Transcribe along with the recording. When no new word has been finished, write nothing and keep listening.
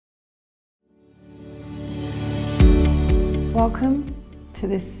Welcome to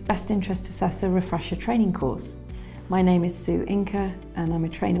this Best Interest Assessor refresher training course. My name is Sue Inca and I'm a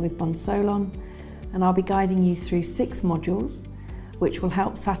trainer with Solon, and I'll be guiding you through 6 modules which will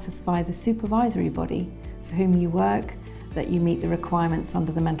help satisfy the supervisory body for whom you work that you meet the requirements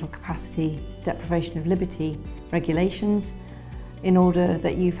under the Mental Capacity Deprivation of Liberty regulations, in order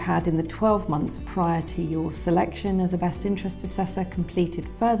that you've had in the 12 months prior to your selection as a Best Interest Assessor completed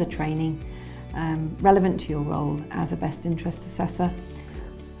further training relevant to your role as a Best Interest Assessor.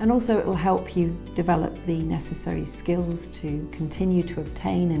 And also it will help you develop the necessary skills to continue to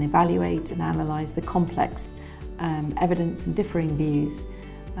obtain and evaluate and analyse the complex evidence and differing views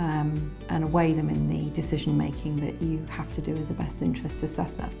and weigh them in the decision making that you have to do as a Best Interest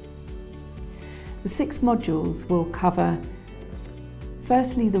Assessor. The 6 modules will cover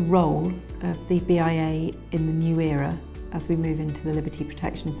firstly the role of the BIA in the new era as we move into the liberty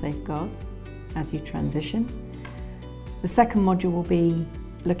protection safeguards as you transition. The second module will be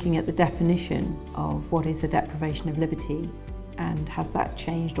looking at the definition of what is a deprivation of liberty and has that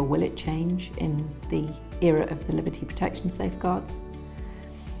changed or will it change in the era of the liberty protection safeguards.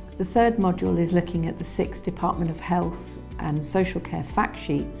 The third module is looking at the 6 Department of Health and Social Care fact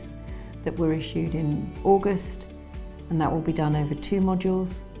sheets that were issued in August, and that will be done over 2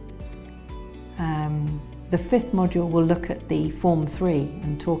 modules. The 5th module will look at the Form 3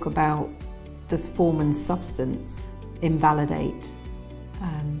 and talk about does form and substance invalidate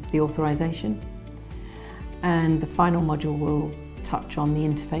the authorisation. And the final module will touch on the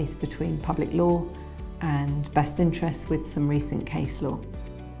interface between public law and best interest with some recent case law.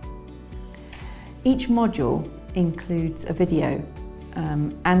 Each module includes a video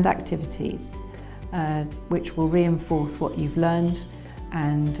and activities which will reinforce what you've learned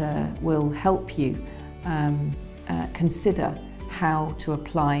and will help you consider how to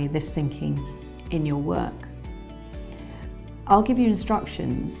apply this thinking in your work. I'll give you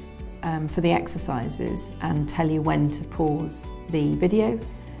instructions for the exercises and tell you when to pause the video,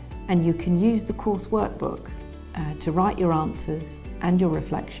 and you can use the course workbook to write your answers and your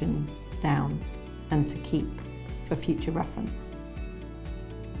reflections down and to keep for future reference.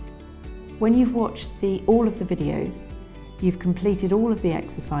 When you've watched all of the videos, you've completed all of the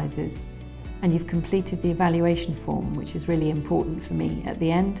exercises and you've completed the evaluation form, which is really important for me at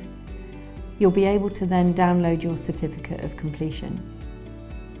the end, you'll be able to then download your certificate of completion.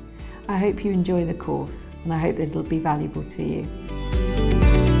 I hope you enjoy the course and I hope that it'll be valuable to you.